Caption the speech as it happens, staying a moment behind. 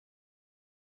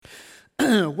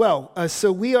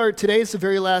Today is the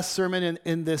very last sermon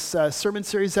in this sermon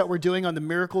series that we're doing on the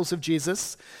miracles of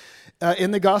Jesus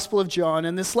in the Gospel of John.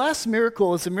 And this last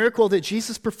miracle is a miracle that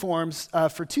Jesus performs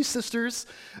for two sisters,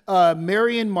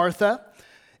 Mary and Martha,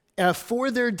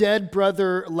 for their dead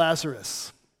brother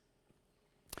Lazarus.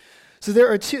 So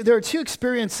there are two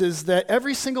experiences that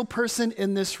every single person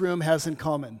in this room has in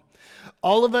common.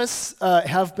 All of us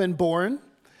have been born.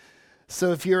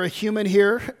 So if you're a human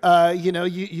here,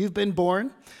 you've been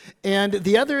born. And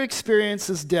the other experience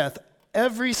is death.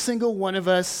 Every single one of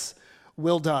us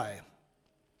will die.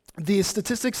 The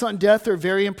statistics on death are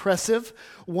very impressive.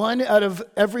 1 out of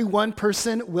every 1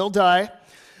 person will die.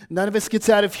 None of us gets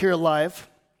out of here alive.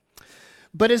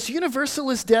 But as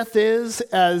universal as death is,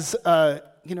 as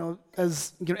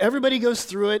everybody goes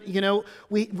through it,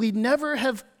 we never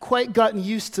have quite gotten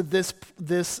used to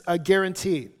this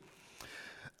guarantee.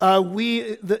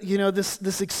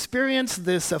 This experience,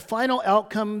 this final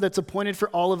outcome that's appointed for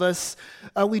all of us,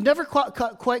 we've never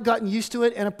quite gotten used to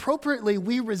it, and appropriately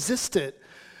we resist it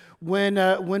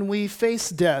when we face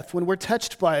death, when we're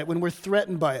touched by it, when we're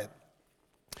threatened by it.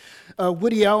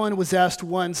 Woody Allen was asked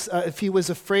once if he was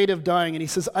afraid of dying, and he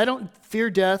says, "I don't fear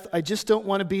death, I just don't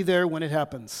want to be there when it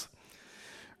happens."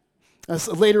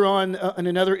 Later on, in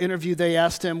another interview, they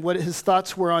asked him what his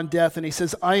thoughts were on death, and he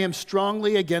says, "I am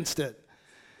strongly against it."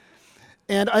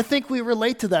 And I think we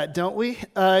relate to that, don't we?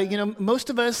 Most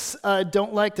of us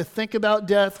don't like to think about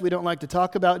death. We don't like to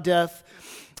talk about death.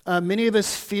 Many of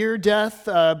us fear death,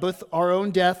 both our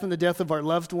own death and the death of our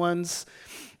loved ones.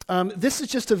 This is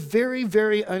just a very,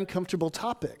 very uncomfortable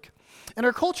topic. And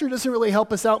our culture doesn't really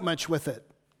help us out much with it.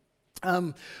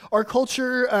 Our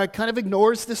culture kind of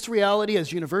ignores this reality,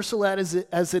 as universal as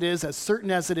it is, as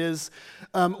certain as it is.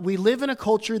 We live in a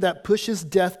culture that pushes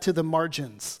death to the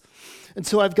margins. And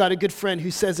so I've got a good friend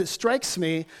who says, it strikes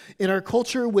me in our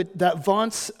culture that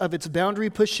vaunts of its boundary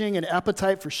pushing and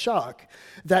appetite for shock,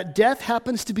 that death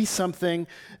happens to be something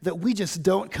that we just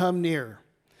don't come near.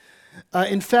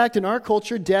 In fact, in our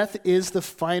culture, death is the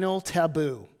final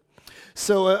taboo.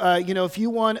 So, if you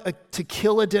want to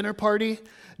kill a dinner party,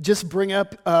 just bring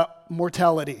up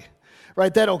mortality,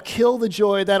 right? That'll kill the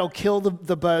joy, that'll kill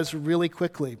the buzz really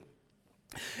quickly.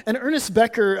 And Ernest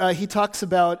Becker, he talks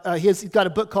about, he's got a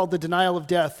book called The Denial of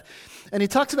Death, and he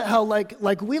talks about how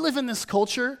like we live in this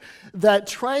culture that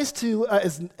tries to,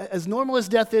 as normal as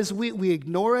death is, we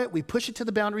ignore it, we push it to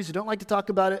the boundaries, we don't like to talk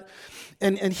about it.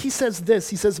 And he says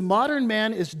this, he says, modern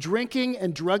man is drinking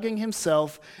and drugging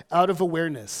himself out of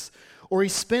awareness, or he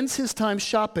spends his time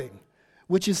shopping,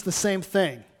 which is the same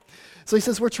thing. So he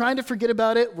says, we're trying to forget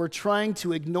about it, we're trying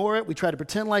to ignore it, we try to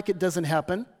pretend like it doesn't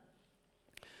happen.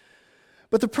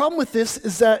 But the problem with this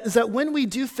is that when we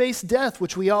do face death,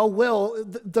 which we all will,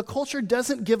 the culture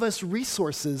doesn't give us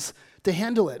resources to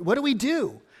handle it. What do we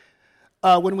do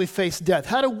when we face death?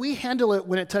 How do we handle it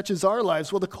when it touches our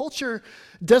lives? Well, the culture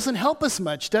doesn't help us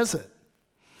much, does it?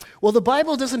 Well, the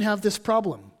Bible doesn't have this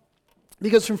problem.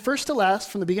 Because from first to last,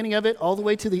 from the beginning of it all the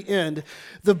way to the end,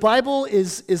 the Bible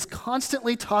is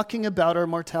constantly talking about our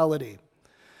mortality.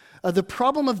 The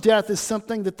problem of death is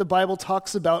something that the Bible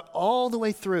talks about all the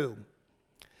way through.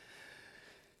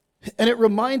 And it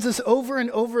reminds us over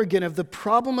and over again of the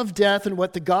problem of death and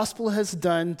what the gospel has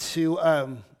done to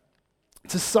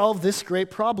solve this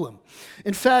great problem.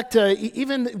 In fact,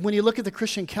 even when you look at the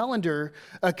Christian calendar,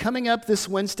 coming up this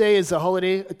Wednesday is a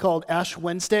holiday called Ash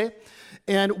Wednesday.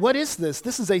 And what is this?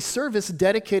 This is a service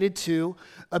dedicated to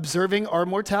observing our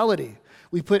mortality.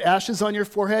 We put ashes on your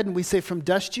forehead and we say, from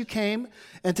dust you came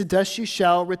and to dust you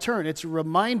shall return. It's a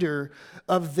reminder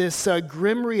of this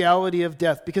grim reality of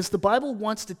death, because the Bible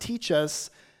wants to teach us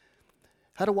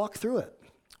how to walk through it,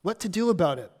 what to do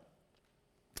about it.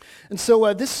 And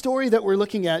so this story that we're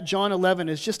looking at, John 11,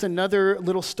 is just another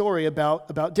little story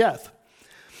about death.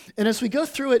 And as we go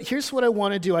through it, here's what I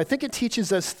want to do. I think it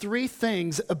teaches us 3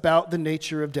 things about the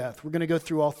nature of death. We're going to go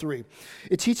through all 3.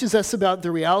 It teaches us about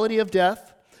the reality of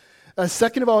death.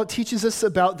 Second of all, it teaches us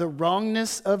about the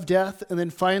wrongness of death. And then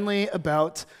finally,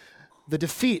 about the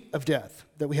defeat of death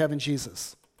that we have in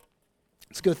Jesus.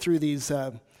 Let's go through these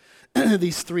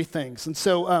 3 things. And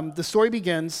so the story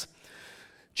begins,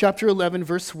 chapter 11,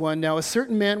 verse 1. Now a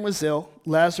certain man was ill,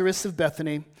 Lazarus of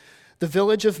Bethany, the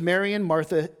village of Mary and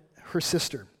Martha, her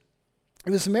sister. It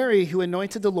was Mary who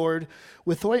anointed the Lord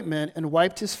with ointment and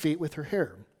wiped his feet with her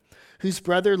hair, whose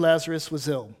brother Lazarus was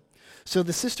ill. So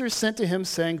the sisters sent to him,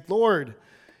 saying, Lord,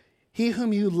 he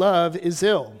whom you love is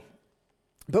ill.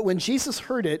 But when Jesus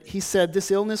heard it, he said, this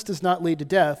illness does not lead to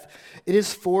death. It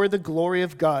is for the glory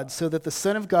of God, so that the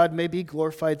Son of God may be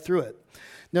glorified through it.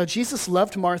 Now Jesus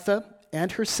loved Martha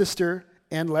and her sister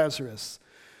and Lazarus.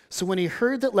 So when he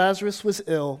heard that Lazarus was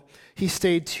ill, he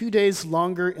stayed 2 days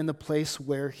longer in the place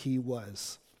where he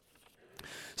was.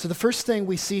 So the first thing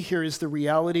we see here is the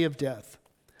reality of death.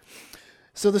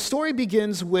 So the story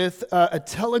begins with a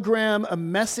telegram, a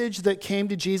message that came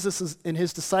to Jesus and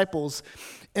his disciples,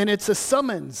 and it's a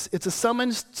summons. It's a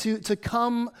summons to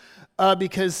come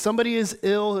because somebody is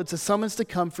ill. It's a summons to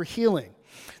come for healing.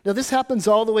 Now, this happens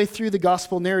all the way through the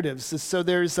gospel narratives. So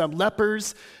there's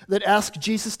lepers that ask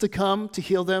Jesus to come to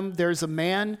heal them. There's a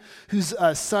man whose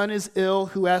son is ill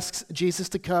who asks Jesus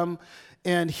to come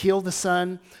and heal the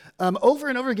son. Over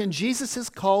and over again, Jesus is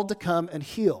called to come and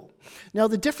heal. Now,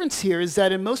 the difference here is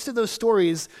that in most of those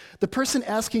stories, the person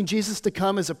asking Jesus to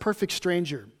come is a perfect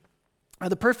stranger.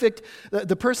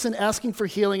 The person asking for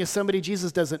healing is somebody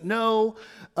Jesus doesn't know.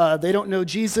 They don't know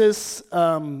Jesus.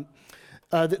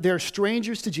 They're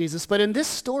strangers to Jesus. But in this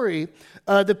story,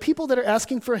 the people that are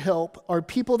asking for help are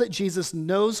people that Jesus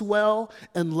knows well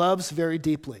and loves very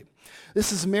deeply.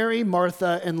 This is Mary,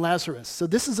 Martha, and Lazarus. So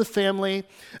this is a family.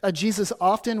 Jesus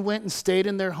often went and stayed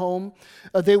in their home.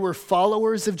 They were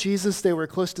followers of Jesus. They were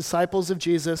close disciples of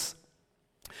Jesus.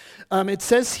 It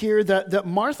says here that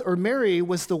Martha or Mary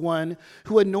was the one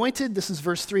who anointed, this is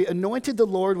verse 3, anointed the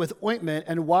Lord with ointment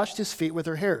and washed his feet with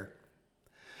her hair.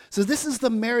 So this is the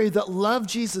Mary that loved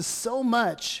Jesus so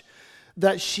much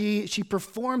that she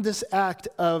performed this act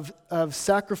of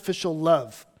sacrificial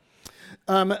love.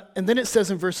 And then it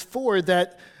says in verse 4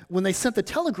 that when they sent the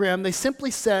telegram, they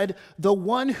simply said, "The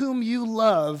one whom you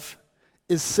love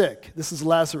is sick." This is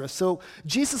Lazarus. So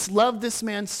Jesus loved this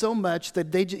man so much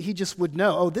that he just would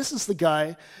know, oh, this is the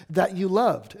guy that you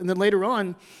loved. And then later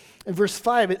on, in verse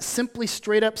 5, it simply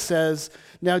straight up says,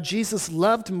 now Jesus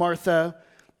loved Martha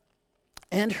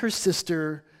and her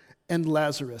sister and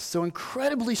Lazarus. So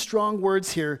incredibly strong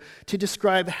words here to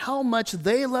describe how much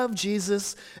they loved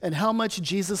Jesus and how much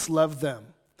Jesus loved them.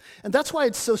 And that's why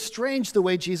it's so strange the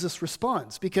way Jesus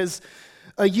responds, because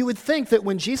you would think that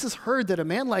when Jesus heard that a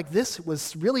man like this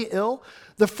was really ill,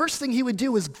 the first thing he would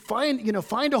do is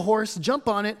find a horse, jump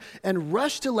on it, and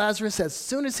rush to Lazarus as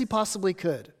soon as he possibly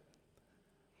could.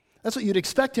 That's what you'd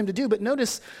expect him to do. But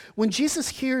notice, when Jesus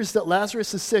hears that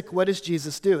Lazarus is sick, what does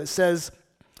Jesus do? It says,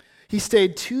 he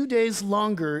stayed 2 days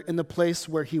longer in the place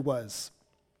where he was.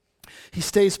 He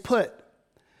stays put.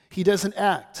 He doesn't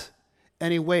act,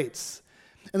 and he waits.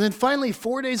 And then finally,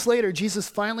 4 days later, Jesus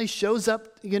finally shows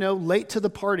up, late to the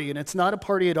party, and it's not a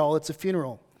party at all, it's a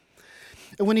funeral.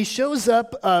 And when he shows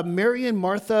up, Mary and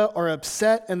Martha are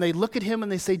upset, and they look at him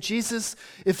and they say, Jesus,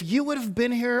 if you would have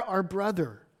been here, our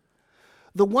brother,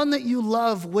 the one that you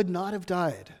love, would not have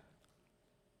died.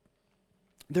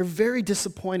 They're very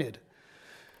disappointed.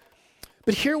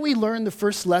 But here we learn the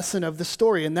first lesson of the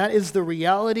story, and that is the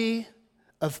reality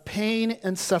of pain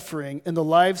and suffering in the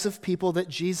lives of people that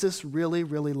Jesus really,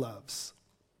 really loves.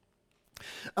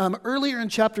 Earlier in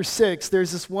chapter 6,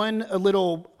 there's this one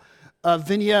little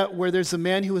vignette where there's a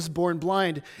man who was born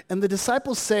blind, and the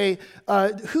disciples say,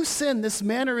 who sinned, this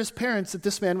man or his parents, that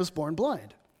this man was born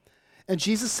blind? And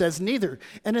Jesus says, neither.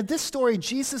 And in this story,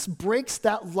 Jesus breaks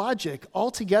that logic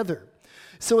altogether.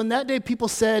 So in that day, people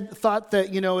thought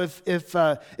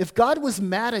that, if God was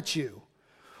mad at you,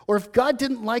 or if God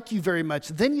didn't like you very much,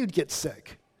 then you'd get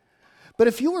sick. But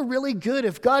if you were really good,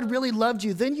 if God really loved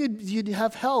you, then you'd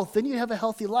have health, then you'd have a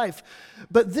healthy life.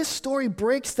 But this story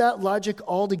breaks that logic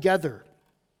altogether.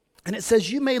 And it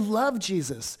says you may love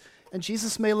Jesus, and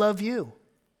Jesus may love you.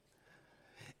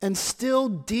 And still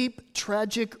deep,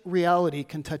 tragic reality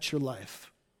can touch your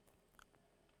life.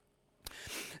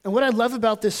 And what I love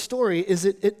about this story is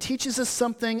it teaches us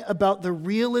something about the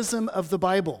realism of the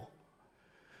Bible.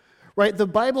 Right? The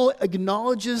Bible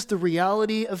acknowledges the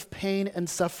reality of pain and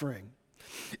suffering.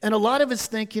 And a lot of us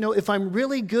think, if I'm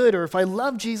really good, or if I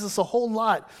love Jesus a whole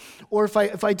lot, or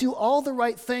if I do all the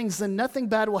right things, then nothing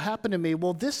bad will happen to me.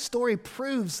 Well, this story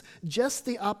proves just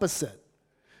the opposite.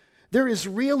 There is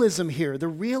realism here, the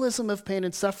realism of pain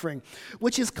and suffering,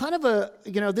 which is kind of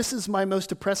this is my most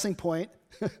depressing point,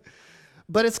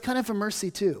 but it's kind of a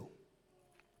mercy too.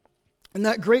 In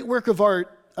that great work of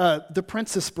art, The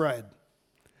Princess Bride,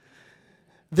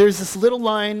 there's this little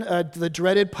line, the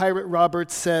dreaded pirate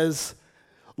Robert says,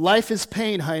 "Life is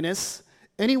pain, Highness.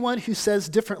 Anyone who says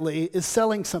differently is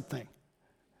selling something."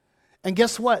 And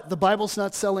guess what? The Bible's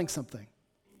not selling something.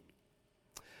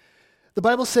 The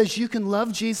Bible says you can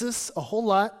love Jesus a whole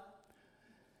lot,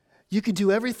 you could do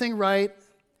everything right,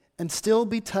 and still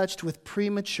be touched with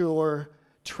premature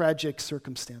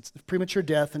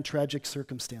death and tragic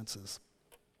circumstances.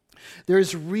 There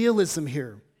is realism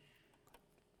here.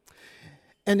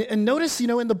 And notice,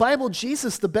 in the Bible,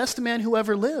 Jesus, the best man who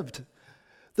ever lived,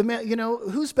 The man,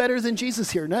 who's better than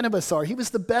Jesus here? None of us are. He was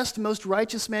the best, most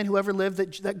righteous man who ever lived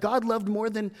that God loved more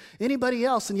than anybody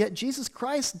else, and yet Jesus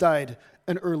Christ died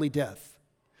an early death.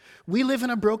 We live in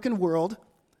a broken world,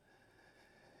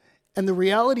 and the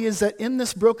reality is that in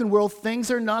this broken world, things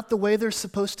are not the way they're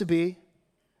supposed to be.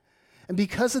 And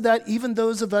because of that, even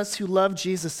those of us who love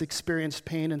Jesus experience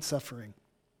pain and suffering.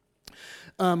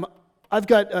 I've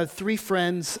got 3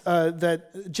 friends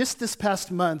that just this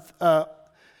past month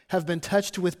have been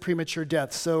touched with premature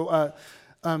death. So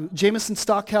Jameson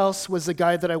Stockhouse was a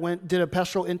guy that I did a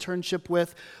pastoral internship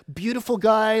with. Beautiful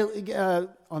guy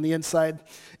on the inside,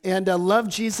 and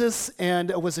loved Jesus and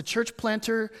was a church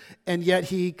planter, and yet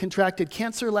he contracted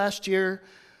cancer last year.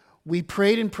 We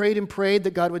prayed and prayed and prayed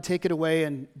that God would take it away,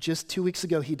 and just 2 weeks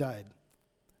ago he died.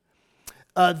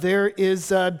 There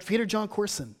is Peter John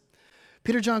Corson.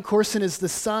 Peter John Corson is the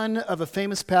son of a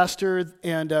famous pastor,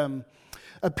 and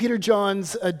Peter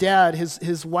John's dad,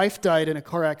 his wife died in a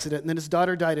car accident, and then his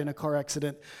daughter died in a car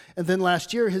accident. And then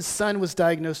last year, his son was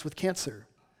diagnosed with cancer.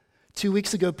 2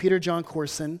 weeks ago, Peter John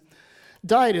Corson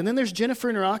died. And then there's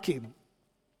Jennifer Naraki.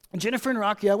 Jennifer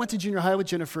Naraki, I went to junior high with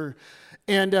Jennifer,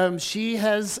 and she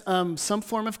has some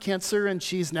form of cancer, and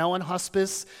she's now on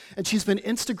hospice, and she's been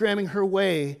Instagramming her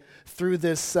way through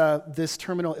this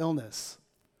terminal illness.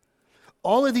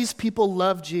 All of these people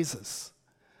love Jesus.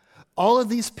 All of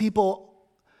these people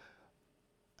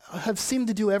have seemed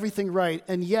to do everything right,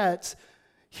 and yet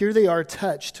here they are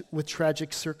touched with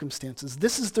tragic circumstances.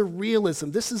 This is the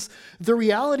realism. This is the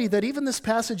reality that even this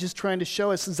passage is trying to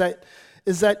show us, is that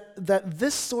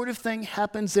this sort of thing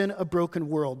happens in a broken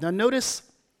world. Now notice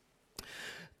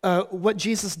what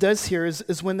Jesus does here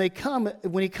is when he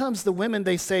comes, the women,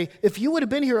 they say, if you would have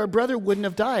been here, our brother wouldn't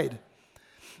have died.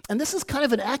 And this is kind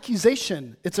of an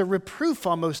accusation. It's a reproof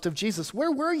almost of Jesus.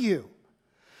 Where were you?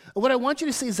 What I want you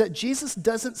to see is that Jesus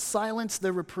doesn't silence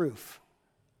the reproof.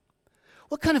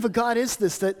 What kind of a God is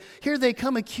this that here they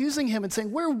come accusing him and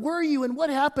saying, where were you and what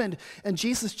happened? And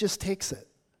Jesus just takes it.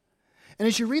 And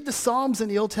as you read the Psalms in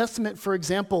the Old Testament, for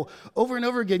example, over and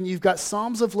over again, you've got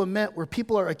Psalms of lament where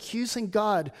people are accusing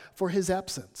God for his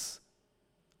absence.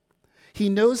 He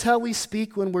knows how we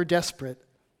speak when we're desperate.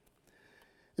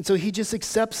 And so he just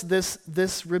accepts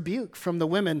this rebuke from the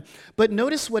women. But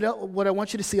notice what I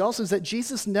want you to see also is that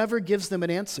Jesus never gives them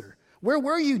an answer. Where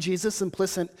were you, Jesus?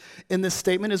 Implicit in this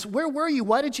statement is, where were you?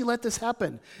 Why did you let this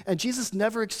happen? And Jesus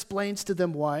never explains to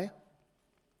them why.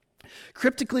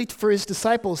 Cryptically for his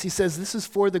disciples, he says, this is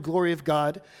for the glory of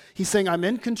God. He's saying, I'm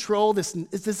in control. This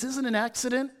isn't an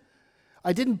accident.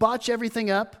 I didn't botch everything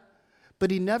up.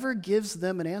 But he never gives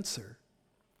them an answer.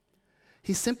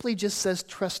 He simply just says,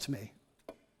 trust me.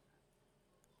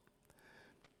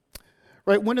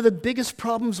 Right, one of the biggest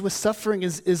problems with suffering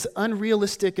is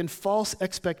unrealistic and false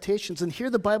expectations. And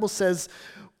here the Bible says,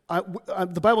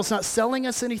 the Bible's not selling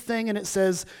us anything, and it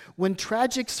says, when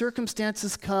tragic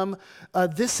circumstances come,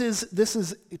 this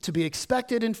is to be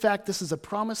expected. In fact, this is a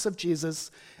promise of Jesus,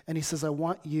 and he says, I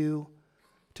want you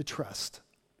to trust.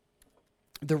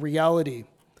 The reality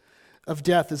of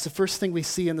death is the first thing we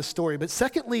see in the story. But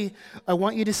secondly, I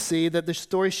want you to see that the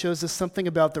story shows us something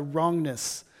about the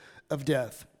wrongness of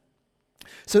death.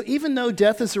 So even though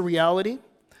death is a reality,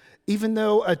 even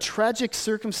though tragic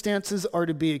circumstances are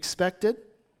to be expected,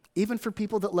 even for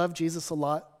people that love Jesus a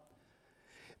lot,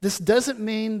 this doesn't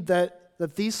mean that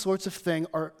these sorts of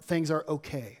things are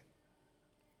okay.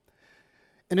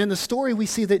 And in the story, we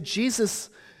see that Jesus,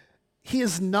 he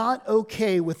is not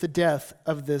okay with the death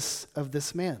of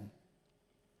this man.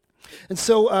 And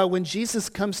so when Jesus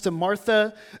comes to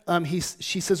Martha,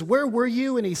 she says, where were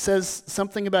you? And he says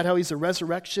something about how he's a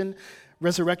resurrection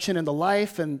and the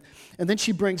life. And then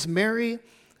she brings Mary.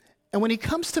 And when he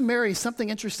comes to Mary, something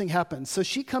interesting happens. So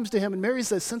she comes to him, and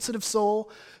Mary's a sensitive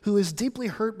soul who is deeply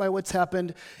hurt by what's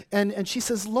happened. And she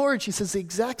says, Lord, she says the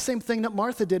exact same thing that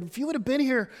Martha did. If you would have been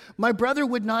here, my brother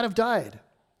would not have died.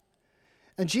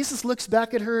 And Jesus looks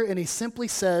back at her, and he simply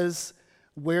says,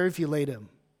 where have you laid him?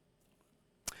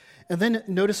 And then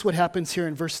notice what happens here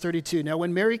in verse 32. Now,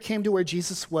 when Mary came to where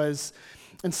Jesus was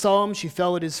and saw him, she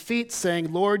fell at his feet,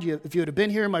 saying, Lord, if you had been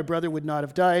here, my brother would not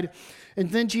have died. And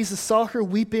then Jesus saw her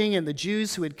weeping, and the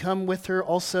Jews who had come with her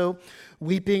also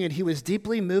weeping, and he was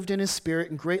deeply moved in his spirit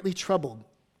and greatly troubled.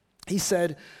 He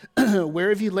said, where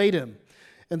have you laid him?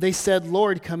 And they said,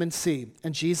 Lord, come and see.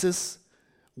 And Jesus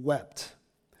wept.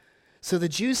 So the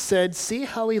Jews said, see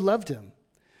how he loved him.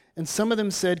 And some of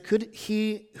them said, could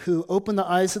he who opened the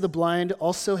eyes of the blind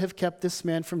also have kept this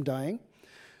man from dying?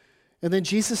 And then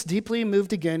Jesus, deeply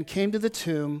moved again, came to the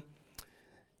tomb.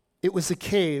 It was a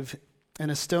cave,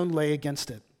 and a stone lay against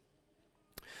it.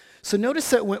 So notice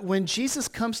that when Jesus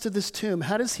comes to this tomb,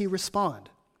 how does he respond?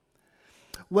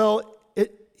 Well,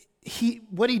 he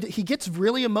gets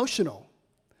really emotional.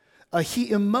 He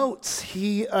emotes.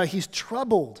 He's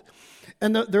troubled.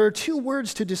 And there are two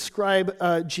words to describe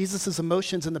Jesus'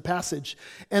 emotions in the passage.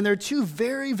 And they're two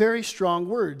very, very strong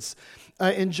words.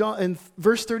 In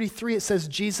verse 33, it says,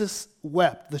 Jesus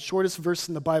wept, the shortest verse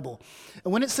in the Bible.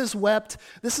 And when it says wept,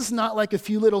 this is not like a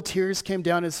few little tears came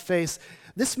down his face.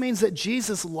 This means that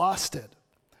Jesus lost it.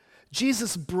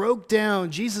 Jesus broke down.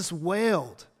 Jesus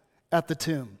wailed at the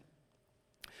tomb.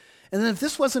 And then if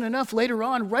this wasn't enough, later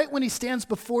on, right when he stands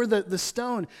before the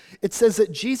stone, it says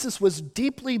that Jesus was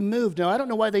deeply moved. Now, I don't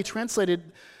know why they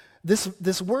translated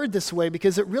this word this way,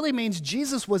 because it really means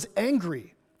Jesus was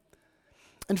angry.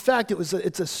 In fact,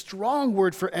 it's a strong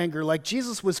word for anger, like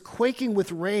Jesus was quaking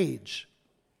with rage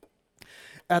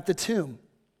at the tomb.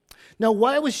 Now,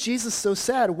 why was Jesus so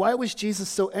sad? Why was Jesus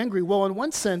so angry? Well, in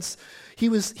one sense, he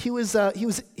was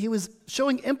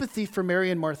showing empathy for Mary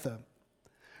and Martha.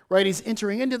 Right? He's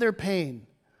entering into their pain.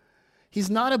 He's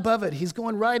not above it. He's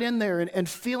going right in there and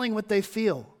feeling what they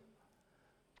feel.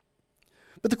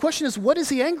 But the question is, what is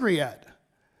he angry at?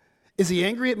 Is he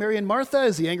angry at Mary and Martha?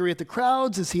 Is he angry at the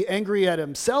crowds? Is he angry at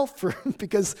himself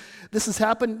because this has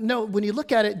happened? No, when you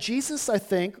look at it, Jesus, I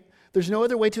think, there's no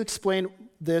other way to explain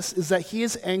this, is that he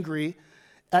is angry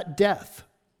at death.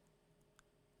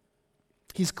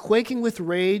 He's quaking with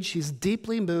rage. He's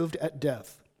deeply moved at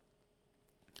death.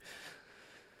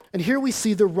 And here we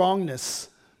see the wrongness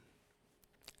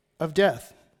of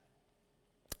death.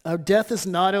 Death is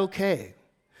not okay.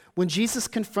 When Jesus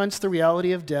confronts the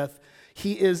reality of death,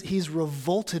 he's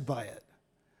revolted by it.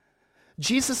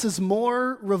 Jesus is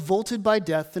more revolted by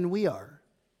death than we are.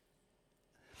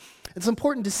 It's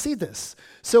important to see this.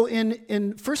 So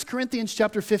in 1 Corinthians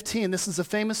chapter 15, this is a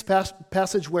famous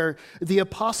passage where the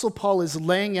Apostle Paul is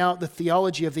laying out the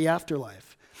theology of the afterlife.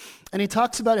 And he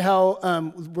talks about how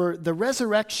the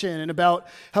resurrection, and about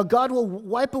how God will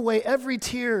wipe away every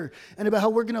tear, and about how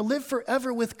we're going to live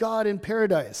forever with God in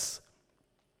paradise.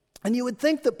 And you would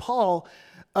think that Paul,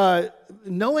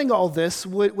 knowing all this,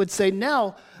 would say,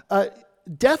 now,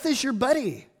 death is your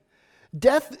buddy.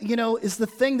 Death, is the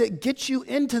thing that gets you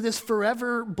into this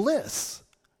forever bliss.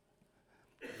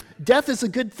 Death is a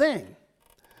good thing.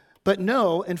 But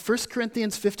no, in 1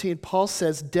 Corinthians 15, Paul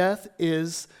says death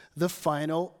is the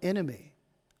final enemy.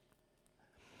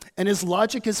 And his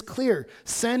logic is clear.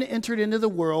 Sin entered into the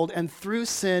world, and through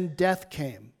sin, death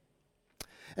came.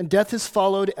 And death has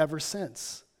followed ever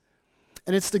since.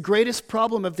 And it's the greatest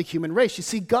problem of the human race. You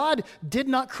see, God did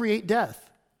not create death.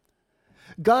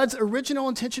 God's original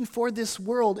intention for this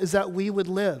world is that we would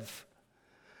live.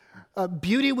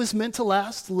 Beauty was meant to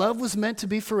last. Love was meant to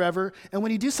be forever. And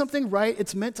when you do something right,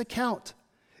 it's meant to count.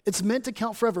 It's meant to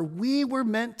count forever. We were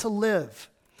meant to live.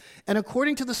 And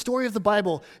according to the story of the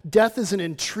Bible, death is an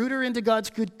intruder into God's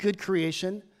good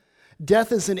creation.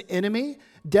 Death is an enemy.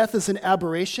 Death is an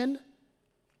aberration.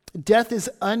 Death is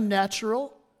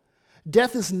unnatural.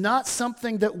 Death is not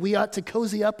something that we ought to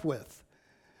cozy up with.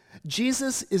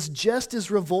 Jesus is just as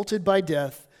revolted by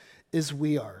death as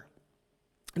we are.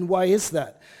 And why is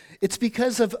that? It's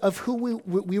because of who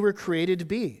we were created to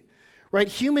be. Right?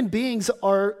 Human beings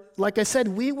are, like I said,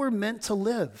 we were meant to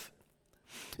live.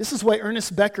 This is why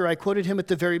Ernest Becker, I quoted him at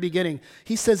the very beginning,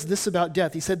 he says this about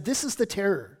death. He said, this is the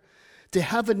terror, to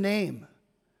have a name,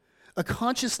 a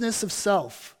consciousness of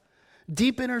self,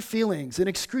 deep inner feelings, an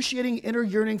excruciating inner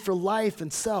yearning for life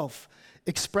and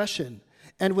self-expression,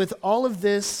 and with all of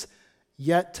this,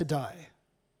 yet to die.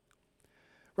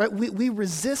 Right? We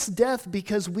resist death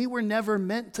because we were never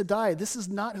meant to die. This is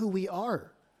not who we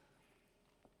are.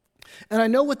 And I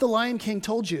know what the Lion King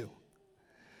told you.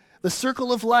 The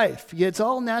circle of life. Yeah, it's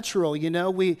all natural.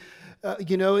 We're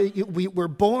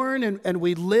born and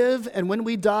we live, and when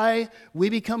we die, we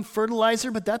become fertilizer,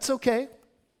 but that's okay.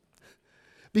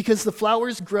 Because the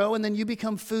flowers grow, and then you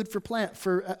become food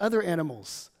for other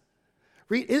animals.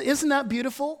 Isn't that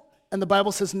beautiful? And the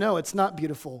Bible says, no, it's not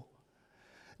beautiful.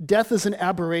 Death is an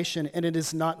aberration, and it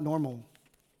is not normal.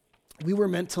 We were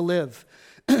meant to live.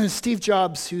 Steve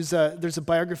Jobs, there's a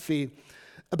biography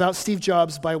about Steve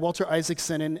Jobs by Walter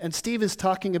Isaacson, and Steve is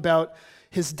talking about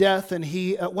his death, and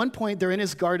at one point, they're in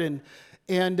his garden,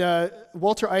 and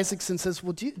Walter Isaacson says,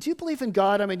 well, do you believe in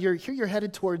God? I mean, you're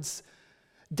headed towards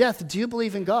death. Do you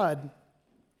believe in God?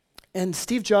 And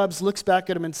Steve Jobs looks back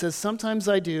at him and says, sometimes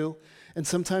I do, and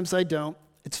sometimes I don't.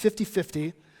 It's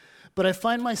 50-50, but I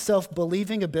find myself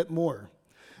believing a bit more.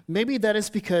 Maybe that is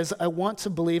because I want to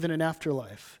believe in an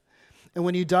afterlife. And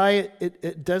when you die,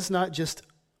 it does not just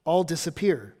all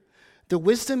disappear. The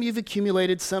wisdom you've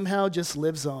accumulated somehow just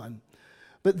lives on.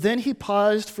 But then he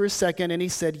paused for a second and he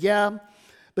said, yeah,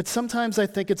 but sometimes I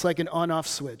think it's like an on-off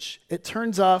switch. It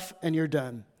turns off and you're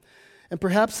done. And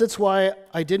perhaps that's why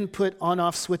I didn't put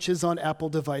on-off switches on Apple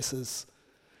devices.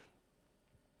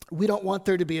 We don't want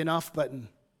there to be an off button.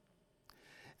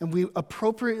 And we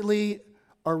appropriately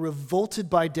are revolted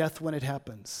by death when it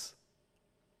happens.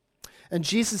 And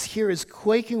Jesus here is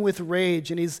quaking with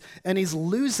rage, and he's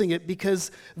losing it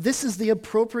because this is the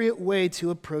appropriate way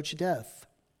to approach death.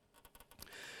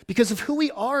 Because of who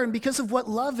we are and because of what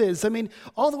love is. I mean,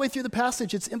 all the way through the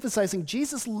passage, it's emphasizing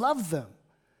Jesus loved them.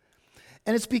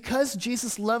 And it's because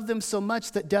Jesus loved them so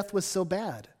much that death was so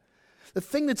bad. The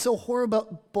thing that's so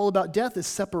horrible about death is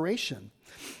separation.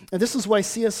 And this is why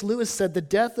C.S. Lewis said the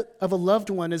death of a loved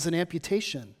one is an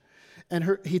amputation.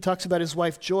 And he talks about his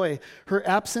wife, Joy. Her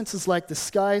absence is like the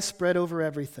sky spread over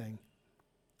everything.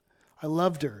 I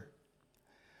loved her.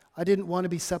 I didn't want to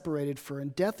be separated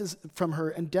from her,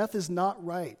 and death is not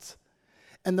right.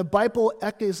 And the Bible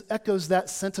echoes that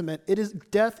sentiment.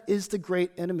 Death is the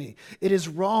great enemy. It is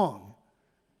wrong.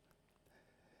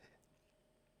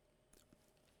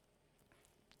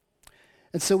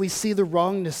 And so we see the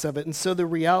wrongness of it. And so the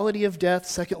reality of death,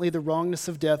 secondly, the wrongness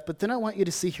of death. But then I want you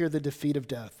to see here the defeat of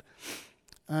death.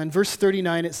 In verse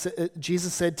 39,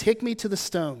 Jesus said, "Take me to the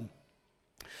stone."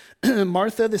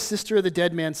 Martha, the sister of the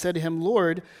dead man, said to him,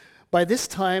 "Lord, by this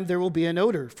time there will be an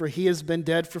odor, for he has been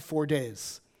dead for 4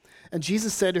 days." And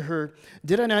Jesus said to her,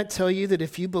 "Did I not tell you that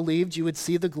if you believed, you would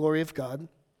see the glory of God?"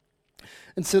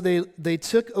 And so they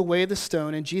took away the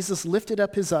stone, and Jesus lifted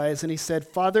up his eyes, and he said,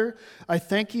 "Father, I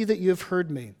thank you that you have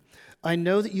heard me. I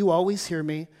know that you always hear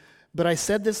me, but I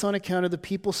said this on account of the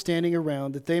people standing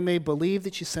around, that they may believe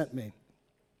that you sent me."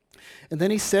 And then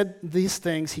he said these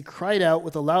things. He cried out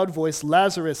with a loud voice,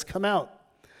 "Lazarus, come out."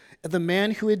 And the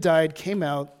man who had died came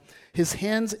out, his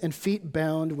hands and feet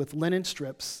bound with linen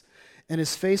strips, and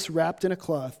his face wrapped in a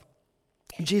cloth.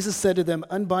 Jesus said to them,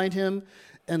 "Unbind him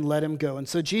and let him go." And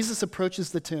so Jesus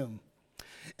approaches the tomb.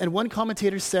 And one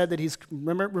commentator said that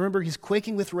remember he's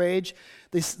quaking with rage.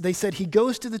 They said he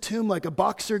goes to the tomb like a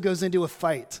boxer goes into a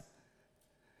fight.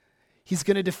 He's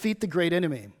going to defeat the great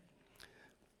enemy.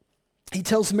 He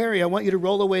tells Mary, "I want you to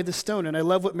roll away the stone." And I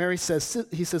love what Mary says.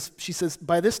 She says,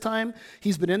 "By this time,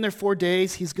 he's been in there 4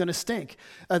 days. He's going to stink."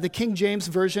 The King James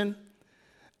Version,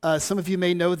 some of you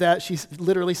may know that. She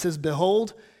literally says,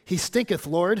 "Behold, he stinketh,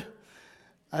 Lord."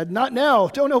 Not now.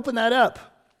 Don't open that up.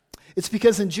 It's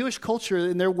because in Jewish culture,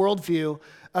 in their worldview,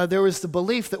 there was the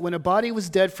belief that when a body was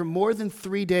dead for more than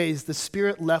 3 days, the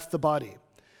spirit left the body.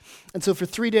 And so for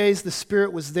 3 days, the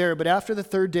spirit was there. But after the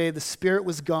third day, the spirit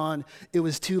was gone. It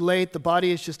was too late. The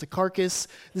body is just a carcass.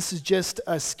 This is just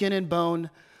skin and bone.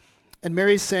 And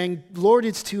Mary's saying, "Lord,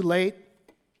 it's too late.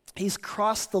 He's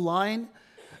crossed the line.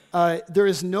 There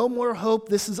is no more hope.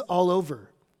 This is all over."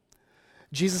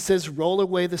 Jesus says, "Roll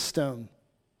away the stone."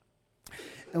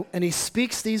 And he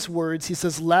speaks these words. He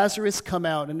says, "Lazarus, come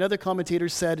out." Another commentator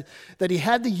said that he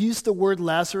had to use the word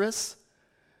Lazarus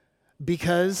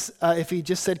because if he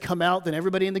just said come out, then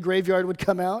everybody in the graveyard would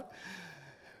come out.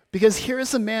 Because here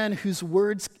is a man whose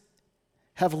words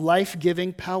have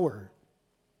life-giving power.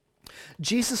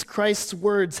 Jesus Christ's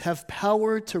words have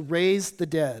power to raise the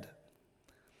dead.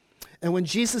 And when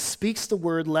Jesus speaks the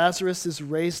word, Lazarus is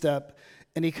raised up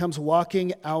and he comes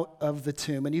walking out of the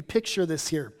tomb. And you picture this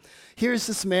here. Here's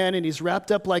this man, and he's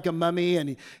wrapped up like a mummy,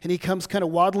 and he comes kind of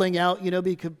waddling out,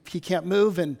 because he can't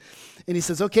move. And he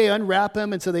says, "Okay, unwrap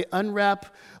him." And so they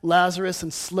unwrap Lazarus,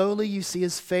 and slowly you see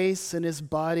his face and his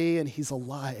body, and he's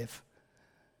alive.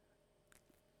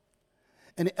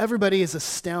 And everybody is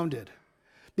astounded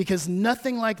because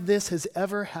nothing like this has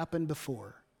ever happened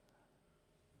before.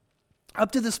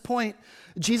 Up to this point,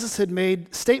 Jesus had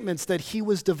made statements that he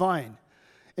was divine.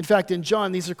 In fact, in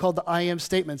John, these are called the I am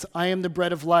statements. I am the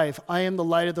bread of life. I am the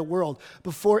light of the world.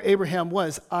 Before Abraham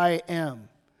was, I am.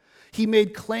 He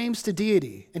made claims to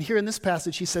deity. And here in this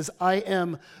passage, he says, "I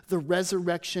am the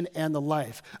resurrection and the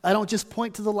life." I don't just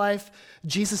point to the life.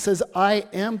 Jesus says, "I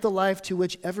am the life," to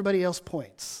which everybody else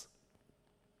points.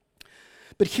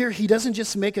 But here, he doesn't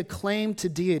just make a claim to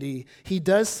deity. He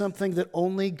does something that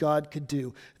only God could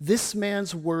do. This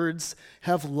man's words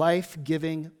have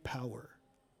life-giving power.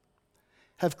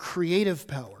 Have creative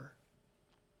power.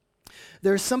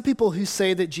 There are some people who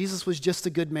say that Jesus was just a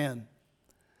good man.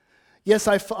 Yes,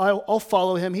 I'll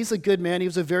follow him. He's a good man. He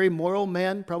was a very moral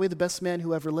man, probably the best man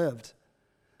who ever lived.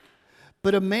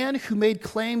 But a man who made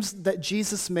claims that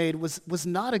Jesus made was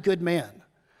not a good man.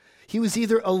 He was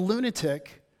either a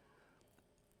lunatic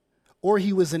or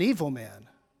he was an evil man.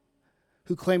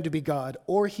 who claimed to be God,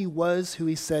 or he was who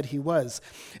he said he was.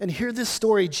 And hear this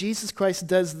story. Jesus Christ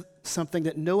does something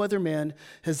that no other man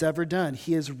has ever done.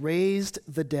 He has raised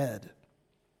the dead.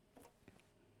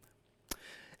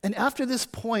 And after this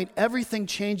point, everything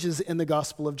changes in the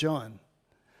Gospel of John.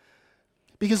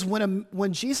 Because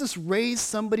when Jesus raised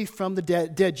somebody from the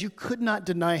dead, you could not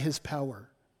deny his power.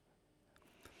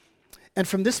 And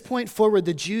from this point forward,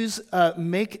 the Jews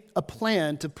make a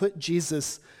plan to put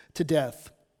Jesus to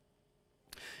death.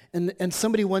 And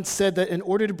somebody once said that in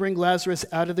order to bring Lazarus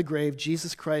out of the grave,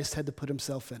 Jesus Christ had to put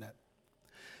himself in it.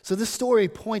 So this story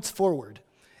points forward.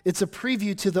 It's a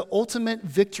preview to the ultimate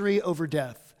victory over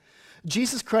death.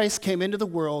 Jesus Christ came into the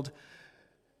world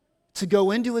to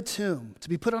go into a tomb, to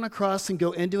be put on a cross and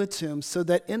go into a tomb, so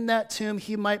that in that tomb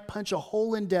he might punch a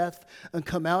hole in death and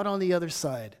come out on the other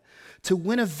side, to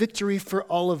win a victory for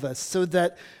all of us, so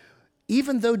that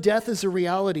even though death is a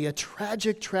reality, a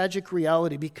tragic, tragic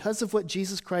reality, because of what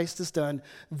Jesus Christ has done,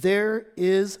 there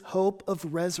is hope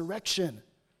of resurrection.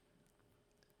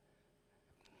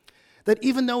 That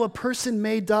even though a person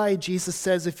may die, Jesus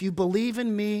says, if you believe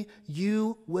in me,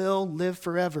 you will live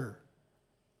forever.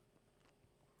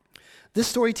 This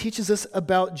story teaches us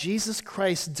about Jesus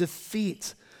Christ's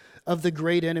defeat of the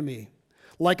great enemy.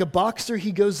 Like a boxer,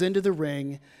 he goes into the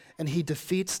ring and he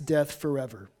defeats death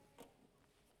forever.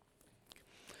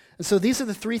 And so these are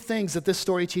the three things that this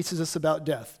story teaches us about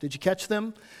death. Did you catch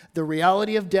them? The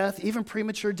reality of death, even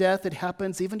premature death, it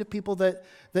happens even to people that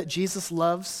Jesus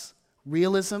loves.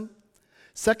 Realism.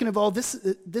 Second of all, this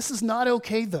is not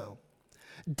okay, though.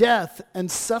 Death and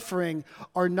suffering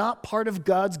are not part of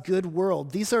God's good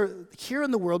world. These are here in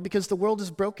the world because the world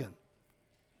is broken.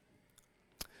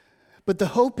 But the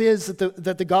hope is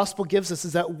that the gospel gives us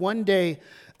is that one day,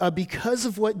 because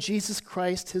of what Jesus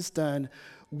Christ has done,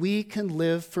 we can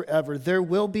live forever. There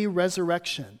will be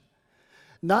resurrection.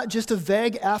 Not just a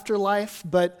vague afterlife,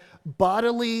 but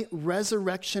bodily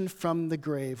resurrection from the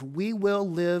grave. We will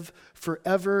live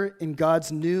forever in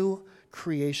God's new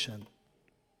creation.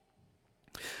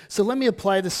 So let me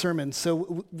apply the sermon.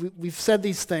 So we've said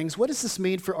these things. What does this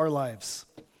mean for our lives?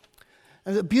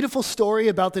 A beautiful story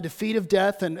about the defeat of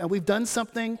death, and we've done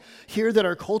something here that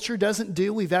our culture doesn't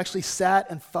do. We've actually sat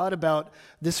and thought about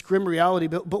this grim reality.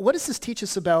 But what does this teach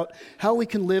us about how we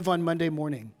can live on Monday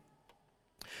morning?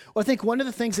 Well, I think one of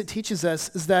the things it teaches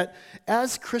us is that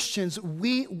as Christians,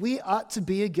 we ought to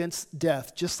be against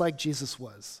death, just like Jesus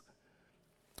was.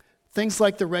 Things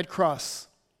like the Red Cross.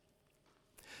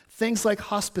 Things like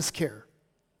hospice care.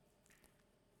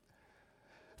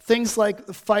 Things like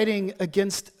fighting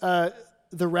against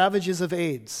the ravages of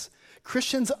AIDS.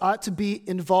 Christians ought to be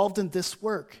involved in this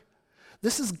work.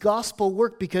 This is gospel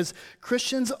work because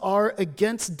Christians are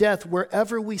against death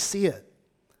wherever we see it.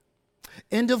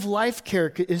 End-of-life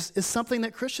care is something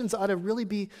that Christians ought to really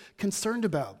be concerned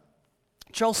about.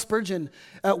 Charles Spurgeon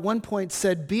at one point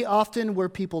said, "Be often where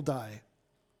people die."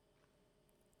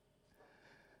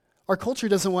 Our culture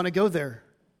doesn't want to go there.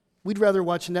 We'd rather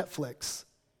watch Netflix.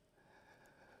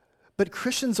 But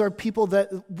Christians are people that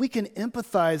we can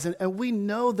empathize, and we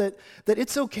know that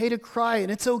it's okay to cry,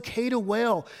 and it's okay to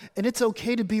wail, and it's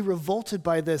okay to be revolted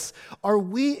by this. Are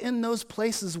we in those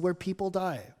places where people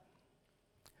die?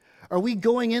 Are we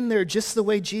going in there just the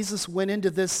way Jesus went into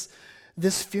this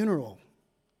funeral?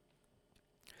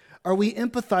 Are we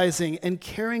empathizing and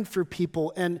caring for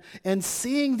people and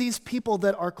seeing these people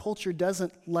that our culture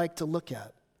doesn't like to look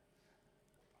at?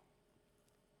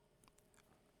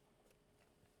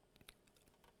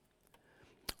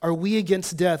 Are we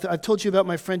against death? I've told you about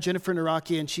my friend Jennifer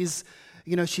Naraki, and she's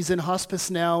in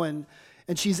hospice now, and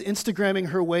she's Instagramming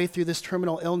her way through this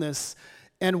terminal illness.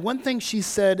 And one thing she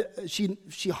said, she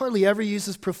hardly ever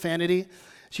uses profanity.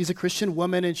 She's a Christian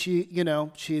woman, and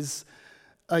she's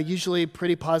usually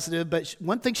pretty positive. But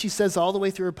one thing she says all the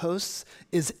way through her posts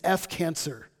is F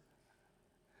cancer.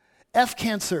 F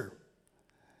cancer.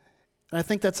 And I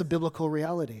think that's a biblical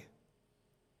reality.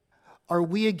 Are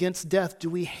we against death? Do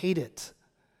we hate it?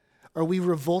 Are we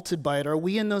revolted by it? Are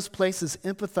we in those places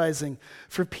empathizing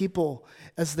for people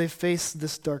as they face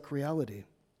this dark reality?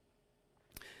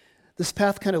 This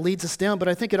path kind of leads us down, but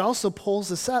I think it also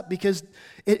pulls us up because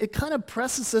it kind of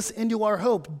presses us into our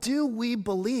hope. Do we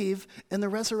believe in the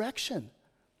resurrection?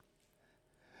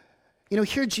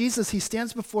 Here Jesus, he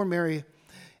stands before Mary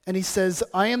and he says,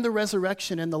 "I am the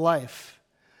resurrection and the life.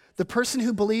 The person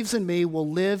who believes in me will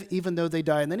live even though they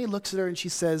die." And then he looks at her and he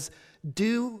says,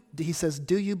 do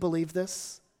you believe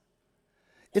this?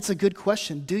 It's a good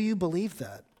question. Do you believe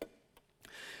that?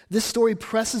 This story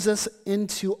presses us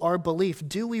into our belief.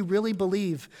 Do we really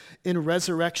believe in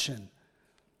resurrection?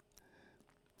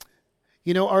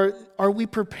 Are we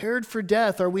prepared for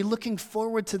death? Are we looking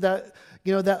forward to that,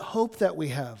 that hope that we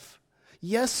have?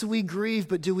 Yes, we grieve,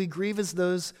 but do we grieve as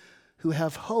those who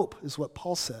have hope, is what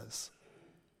Paul says.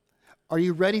 Are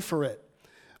you ready for it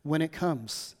when it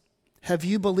comes? Have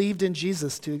you believed in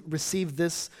Jesus to receive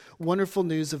this wonderful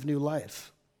news of new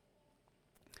life?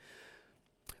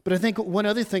 But I think one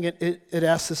other thing it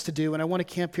asks us to do, and I want to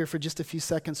camp here for just a few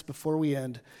seconds before we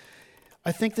end.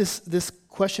 I think this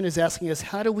question is asking us,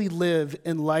 how do we live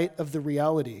in light of the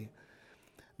reality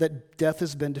that death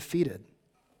has been defeated?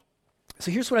 So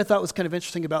here's what I thought was kind of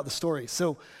interesting about the story.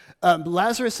 So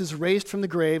Lazarus is raised from the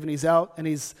grave, and he's out, and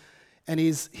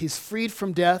he's freed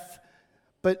from death.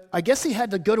 But I guess he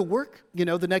had to go to work,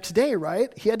 the next day,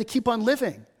 right? He had to keep on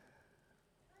living.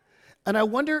 And I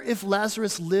wonder if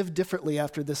Lazarus lived differently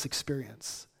after this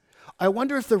experience. I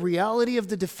wonder if the reality of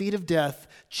the defeat of death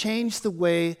changed the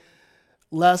way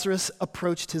Lazarus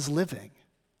approached his living.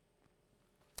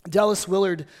 Dallas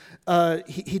Willard,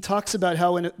 he talks about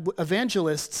how in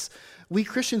evangelists, we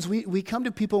Christians, we come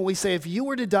to people and we say, if you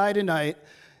were to die tonight,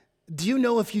 do you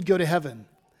know if you'd go to heaven?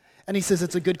 And he says,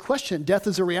 it's a good question. Death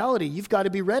is a reality. You've got to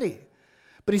be ready.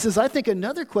 But he says, I think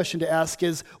another question to ask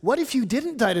is, what if you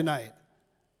didn't die tonight?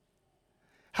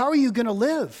 How are you going to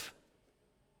live?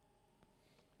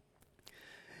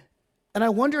 And I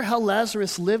wonder how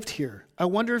Lazarus lived here. I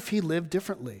wonder if he lived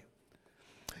differently.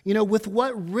 With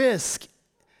what risk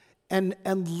and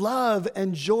love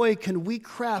and joy can we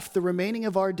craft the remaining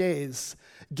of our days,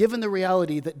 given the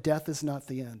reality that death is not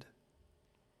the end?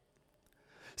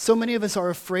 So many of us are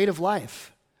afraid of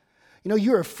life.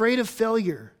 You're afraid of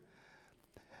failure.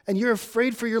 And you're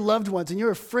afraid for your loved ones. And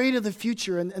you're afraid of the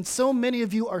future. And so many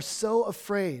of you are so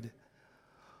afraid.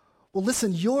 Well,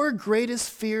 listen, your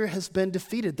greatest fear has been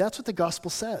defeated. That's what the gospel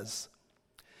says.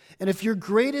 And if your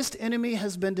greatest enemy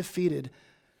has been defeated,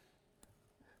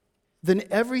 then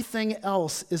everything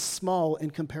else is small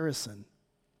in comparison.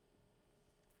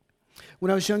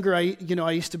 When I was younger, I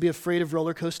used to be afraid of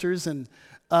roller coasters. And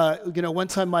one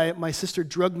time my sister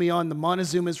drugged me on the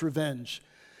Montezuma's Revenge,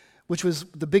 which was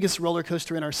the biggest roller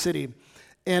coaster in our city.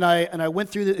 And I went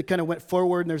through it kind of went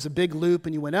forward, and there's a big loop,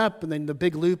 and you went up, and then the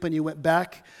big loop, and you went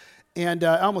back. And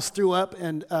I almost threw up.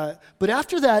 But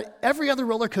after that, every other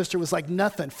roller coaster was like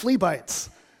nothing, flea bites.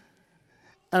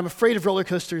 And I'm afraid of roller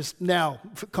coasters now,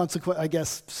 consequently, I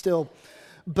guess, still.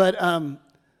 But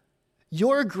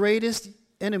your greatest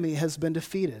enemy has been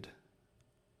defeated.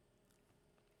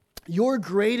 Your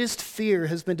greatest fear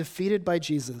has been defeated by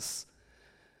Jesus.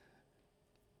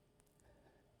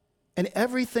 And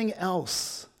everything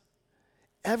else,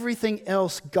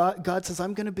 God says,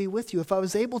 I'm going to be with you. If I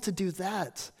was able to do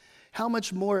that, how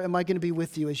much more am I going to be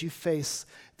with you as you face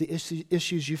the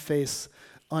issues you face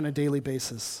on a daily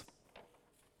basis?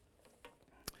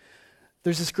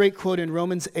 There's this great quote in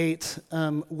Romans 8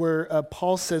 where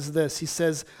Paul says this. He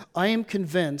says, I am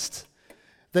convinced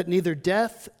that neither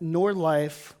death nor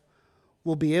life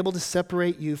will be able to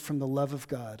separate you from the love of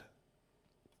God.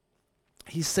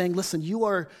 He's saying, listen,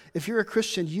 if you're a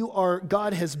Christian,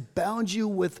 God has bound you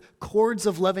with cords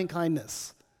of loving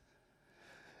kindness.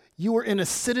 You are in a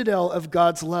citadel of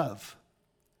God's love.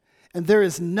 And there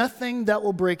is nothing that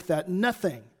will break that.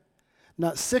 Nothing.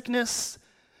 Not sickness,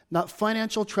 not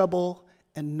financial trouble,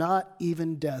 and not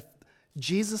even death.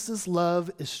 Jesus' love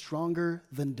is stronger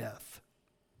than death.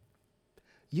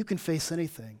 You can face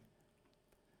anything.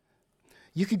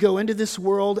 You could go into this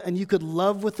world and you could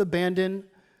love with abandon.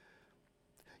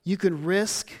 You can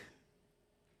risk.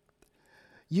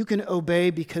 You can obey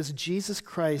because Jesus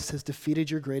Christ has defeated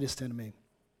your greatest enemy.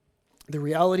 The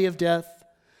reality of death,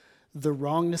 the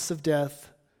wrongness of death,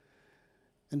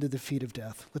 and the defeat of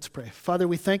death. Let's pray. Father,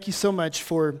 we thank you so much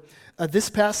for this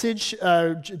passage,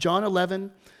 John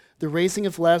 11, the raising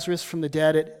of Lazarus from the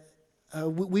dead.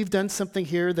 We've done something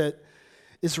here that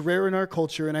is rare in our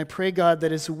culture, and I pray, God,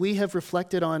 that as we have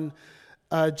reflected on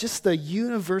just the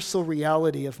universal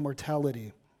reality of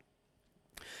mortality,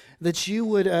 that you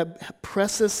would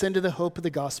press us into the hope of the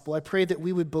gospel. I pray that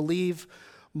we would believe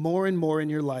more and more in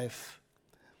your life.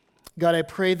 God, I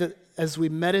pray that as we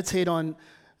meditate on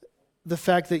the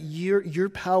fact that your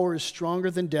power is stronger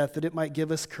than death, that it might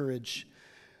give us courage,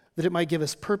 that it might give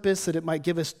us purpose, that it might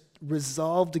give us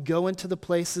resolve to go into the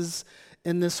places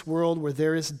in this world where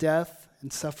there is death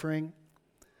and suffering,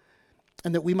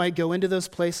 and that we might go into those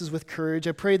places with courage.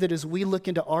 I pray that as we look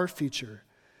into our future,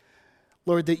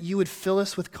 Lord, that you would fill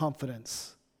us with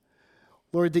confidence.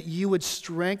 Lord, that you would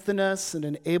strengthen us and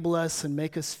enable us and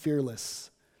make us fearless,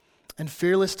 and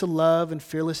fearless to love and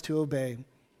fearless to obey.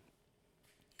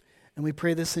 And we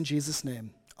pray this in Jesus'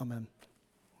 name. Amen.